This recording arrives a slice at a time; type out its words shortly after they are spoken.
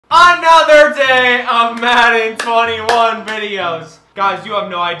Another day of Madden 21 videos. Guys, you have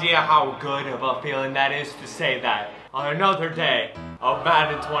no idea how good of a feeling that is to say that. On another day of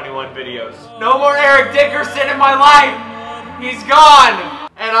Madden 21 videos. No more Eric Dickerson in my life. He's gone.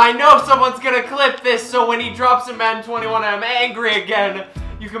 And I know someone's gonna clip this, so when he drops in Madden 21 and I'm angry again,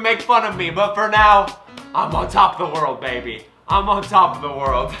 you can make fun of me. But for now, I'm on top of the world, baby. I'm on top of the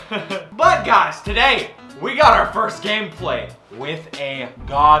world. But guys, today, we got our first gameplay with a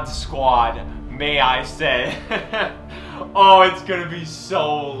God Squad, may I say. Oh, it's gonna be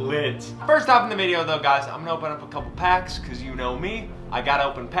so lit. First off in the video though, guys, I'm gonna open up a couple packs, because you know me. I gotta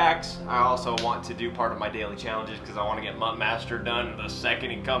open packs. I also want to do part of my daily challenges, because I want to get MUT Master done the second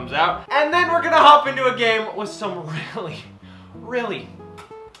he comes out. And then we're gonna hop into a game with some really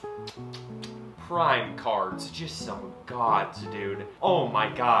prime cards. Just some gods, dude. Oh my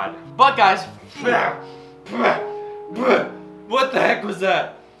god. But guys, what the heck was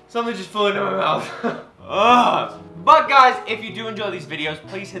that? Something just flew into my mouth. But guys, if you do enjoy these videos,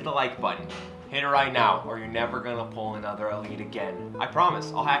 please hit the like button. Hit it right now, or you're never gonna pull another elite again. I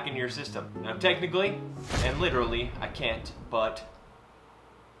promise, I'll hack into your system. Now technically, and literally, I can't, but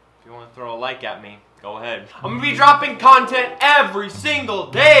if you want to throw a like at me, go ahead. I'm gonna be dropping content every single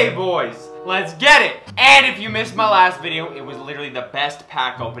day, boys. Let's get it. And if you missed my last video, it was literally the best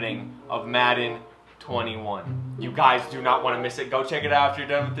pack opening of Madden 21. You guys do not want to miss it. Go check it out after you're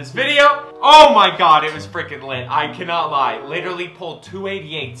done with this video. Oh my god, it was freaking lit. I cannot lie. Literally pulled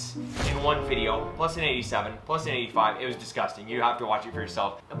 288s in one video, plus an 87, plus an 85. It was disgusting. You have to watch it for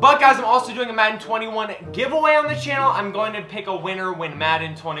yourself. But guys, I'm also doing a Madden 21 giveaway on the channel. I'm going to pick a winner when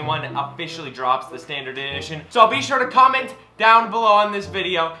Madden 21 officially drops the standard edition. So be sure to comment down below on this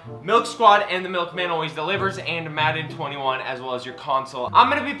video. Milk Squad and the Milkman always delivers, and Madden 21 as well as your console. I'm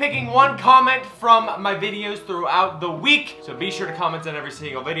going to be picking one comment from my videos throughout the week, so be sure to comment on every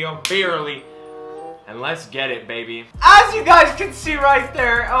single video. Be early, and let's get it, baby. As you guys can see right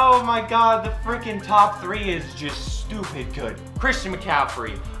there, oh my god, the freaking top three is just stupid good. Christian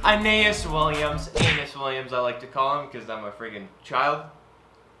McCaffrey, Anais Williams, Anus Williams I like to call him because I'm a freaking child.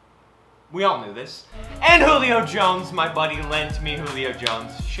 We all knew this. And Julio Jones, my buddy lent me Julio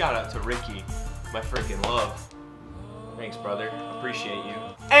Jones. Shout out to Ricky, my freaking love. Thanks, brother. Appreciate you.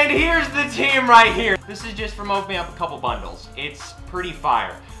 And here's the team right here. This is just from opening up a couple bundles. It's pretty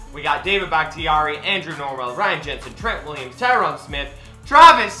fire. We got David Bakhtiari, Andrew Norwell, Ryan Jensen, Trent Williams, Tyron Smith,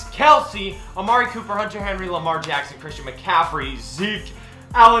 Travis Kelce, Amari Cooper, Hunter Henry, Lamar Jackson, Christian McCaffrey, Zeke,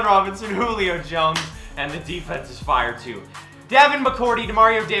 Allen Robinson, Julio Jones, and the defense is fire too. Devin McCourty,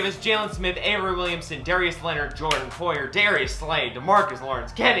 Demario Davis, Jalen Smith, Avery Williamson, Darius Leonard, Jordan Poyer, Darius Slade, DeMarcus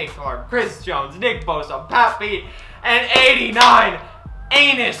Lawrence, Kenny Clark, Chris Jones, Nick Bosa, Pat Pete, and 89,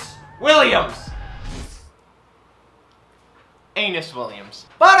 Anus Williams. Anus Williams.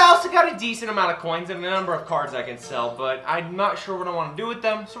 But I also got a decent amount of coins and a number of cards I can sell, but I'm not sure what I want to do with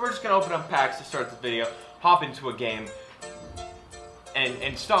them, so we're just going to open up packs to start this video, hop into a game,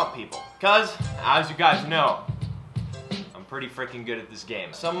 and stomp people. Because, as you guys know, pretty freaking good at this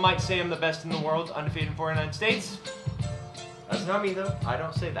game. Some might say I'm the best in the world, undefeated in 49 states. That's not me though. I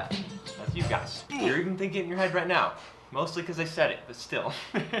don't say that. That's you guys. You're even thinking it in your head right now. Mostly because I said it, but still.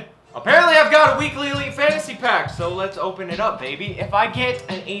 Apparently I've got a weekly elite fantasy pack, so let's open it up, baby. If I get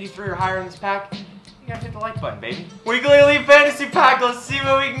an 83 or higher in this pack, you gotta hit the like button, baby. Weekly elite fantasy pack, let's see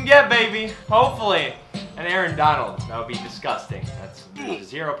what we can get, baby. Hopefully. And Aaron Donald, that would be disgusting.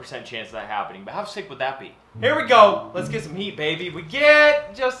 There's a 0% chance of that happening, but how sick would that be? Here we go. Let's get some heat, baby. We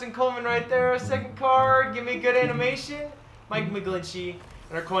get Justin Coleman right there, a second card. Give me a good animation. Mike McGlinchey,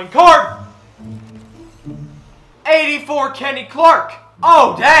 and our coin card. 84 Kenny Clark.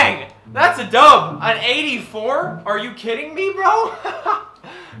 Oh, dang. That's a dub. An 84? Are you kidding me, bro?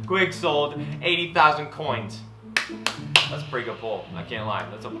 Quick sold. 80,000 coins. That's a pretty good pull. I can't lie.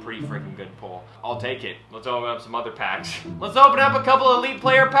 That's a pretty freaking good pull. I'll take it. Let's open up some other packs. Let's open up a couple elite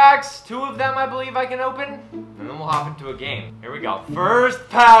player packs. 2 of them I believe I can open. And then we'll hop into a game. Here we go. First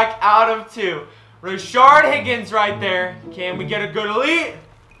pack out of 2. Rashard Higgins right there. Can we get a good elite?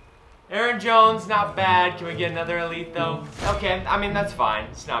 Aaron Jones, not bad. Can we get another elite though? Okay, I mean that's fine.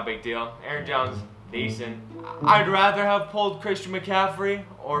 It's not a big deal. Aaron Jones, decent. I'd rather have pulled Christian McCaffrey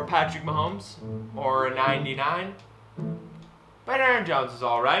or Patrick Mahomes or a 99. But Aaron Jones is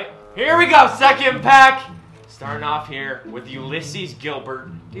alright. Here we go, second pack. Starting off here with Ulysses Gilbert.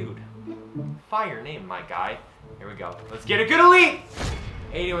 Dude, fire name, my guy. Here we go. Let's get a good elite.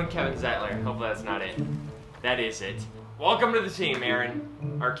 81 Kevin Zettler. Hopefully that's not it. That is it. Welcome to the team,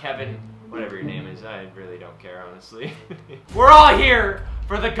 Aaron. Or Kevin. Whatever your name is. I really don't care, honestly. We're all here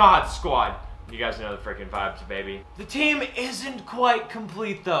for the God Squad. You guys know the freaking vibes, baby. The team isn't quite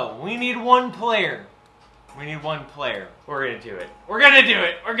complete, though. We need one player. We need one player. We're gonna do it. We're gonna do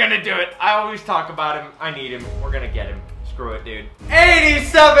it. We're gonna do it. I always talk about him. I need him. We're gonna get him. Screw it, dude.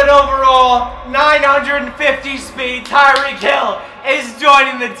 87 overall, 950 speed. Tyreek Hill is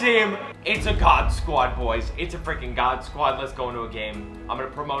joining the team. It's a God squad, boys. It's a freaking God squad. Let's go into a game. I'm gonna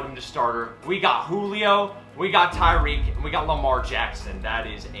promote him to starter. We got Julio, we got Tyreek, and we got Lamar Jackson. That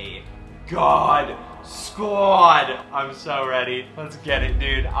is a God squad. I'm so ready. Let's get it,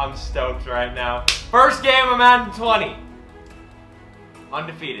 dude. I'm stoked right now. First game of Madden 20.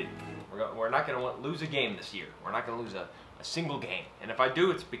 Undefeated. We're not going to lose a game this year. We're not going to lose a single game. And if I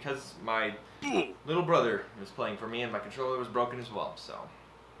do, it's because my little brother was playing for me and my controller was broken as well. So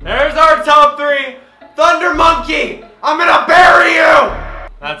there's our top 3. Thunder Monkey, I'm going to bury you.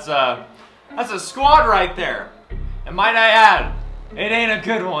 That's a squad right there. And might I add, it ain't a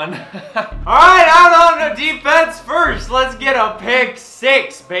good one. Alright, out on the defense first. Let's get a pick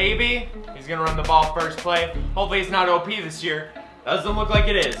 6, baby. He's gonna run the ball first play. Hopefully it's not OP this year. Doesn't look like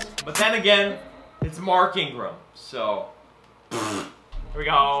it is. But then again, it's Mark Ingram. So, here we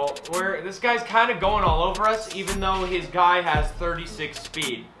go. This guy's kind of going all over us, even though his guy has 36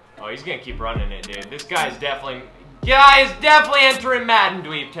 speed. Oh, he's gonna keep running it, dude. This guy's definitely entering Madden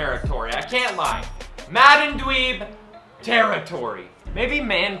Dweeb territory. I can't lie. Madden Dweeb territory. Maybe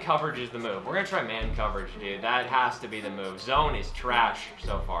man coverage is the move. We're gonna try man coverage, dude. That has to be the move. Zone is trash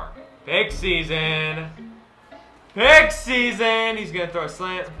so far. Pick season. Pick season. He's gonna throw a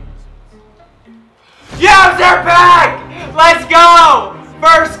slant. Yes, they're back! Let's go!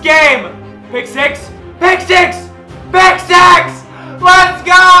 First game. Pick 6. Pick 6! Pick 6! Let's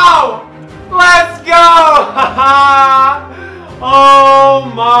go! Let's go!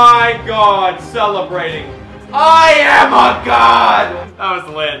 Oh my God! Celebrating. I am a god! That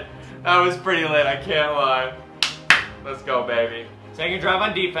was lit. That was pretty lit, I can't lie. Let's go, baby. Second drive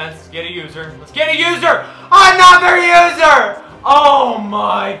on defense. Let's get a user. Let's get a user! Another user! Oh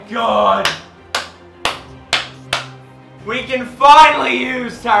my God. We can finally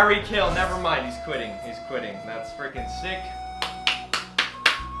use Tyreek Hill. Never mind, he's quitting. He's quitting. That's freaking sick.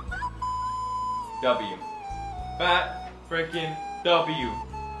 W. Fat freaking W.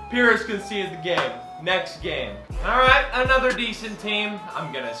 Pierce concedes the game. Next game. Alright, another decent team.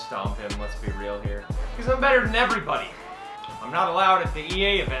 I'm gonna stomp him, let's be real here. Because I'm better than everybody. I'm not allowed at the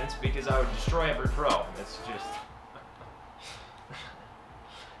EA events because I would destroy every pro. It's just...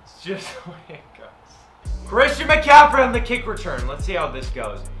 it's just the way it goes. Christian McCaffrey on the kick return. Let's see how this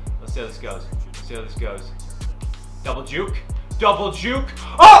goes. Let's see how this goes. Let's see how this goes. Double juke. Double juke.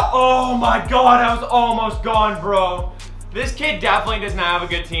 Oh! Oh my God, I was almost gone, bro. This kid definitely does not have a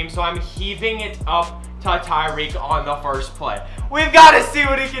good team, so I'm heaving it up to Tyreek on the first play. We've got to see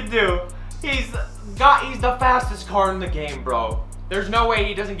what he can do. He's the fastest car in the game, bro. There's no way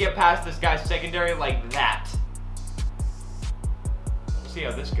he doesn't get past this guy's secondary like that. Let's see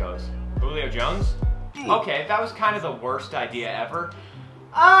how this goes. Julio Jones? Okay, that was kind of the worst idea ever.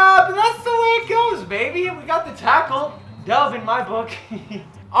 But that's the way it goes, baby. We got the tackle. Dub in my book.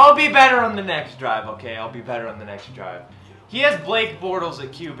 I'll be better on the next drive, okay? I'll be better on the next drive. He has Blake Bortles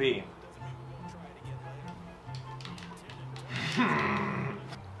at QB.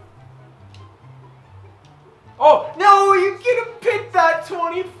 Oh, no, you get him pick that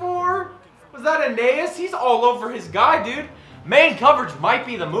 24. Was that Aeneas? He's all over his guy, dude. Man coverage might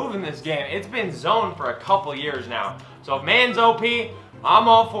be the move in this game. It's been zoned for a couple years now. So if man's OP, I'm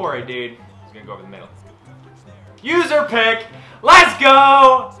all for it, dude. He's gonna go over the middle. User pick. Let's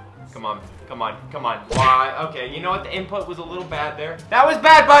go. Come on, come on, come on. Why? Okay, you know what? The input was a little bad there. That was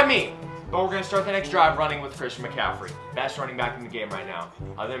bad by me. But we're going to start the next drive running with Christian McCaffrey. Best running back in the game right now.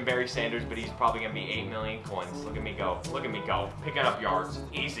 Other than Barry Sanders, but he's probably going to be 8 million coins. Look at me go. Look at me go. Picking up yards.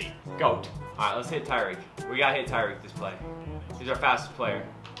 Easy. Goat. All right, let's hit Tyreek. We got to hit Tyreek this play. He's our fastest player.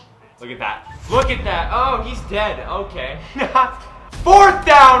 Look at that. Look at that. Oh, he's dead. Okay. 4th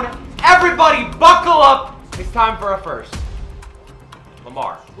down. Everybody buckle up. It's time for a first.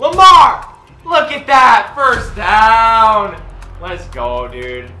 Lamar. Lamar! Look at that! First down! Let's go,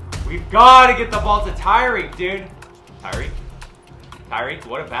 dude. We've got to get the ball to Tyreek, dude. Tyreek? Tyreek,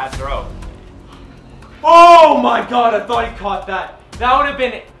 what a bad throw. Oh my God, I thought he caught that. That would have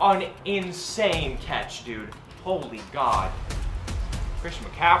been an insane catch, dude. Holy God. Christian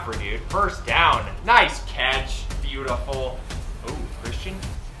McCaffrey, dude. First down. Nice catch. Beautiful. Oh, Christian.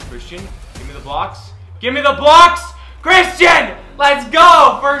 Christian, give me the blocks. Give me the blocks! Christian! Let's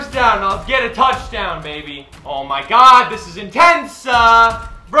go! First down. I'll get a touchdown, baby. Oh my God, this is intense,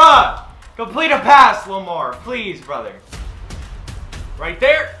 bruh. Complete a pass, Lamar. Please, brother. Right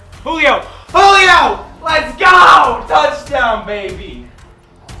there. Julio. Julio! Let's go! Touchdown, baby!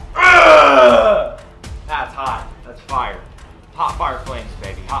 Ugh! That's hot. That's fire. Hot fire flames,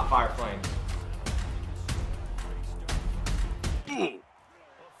 baby. Hot fire flames. A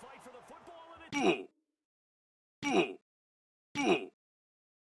fight for the football and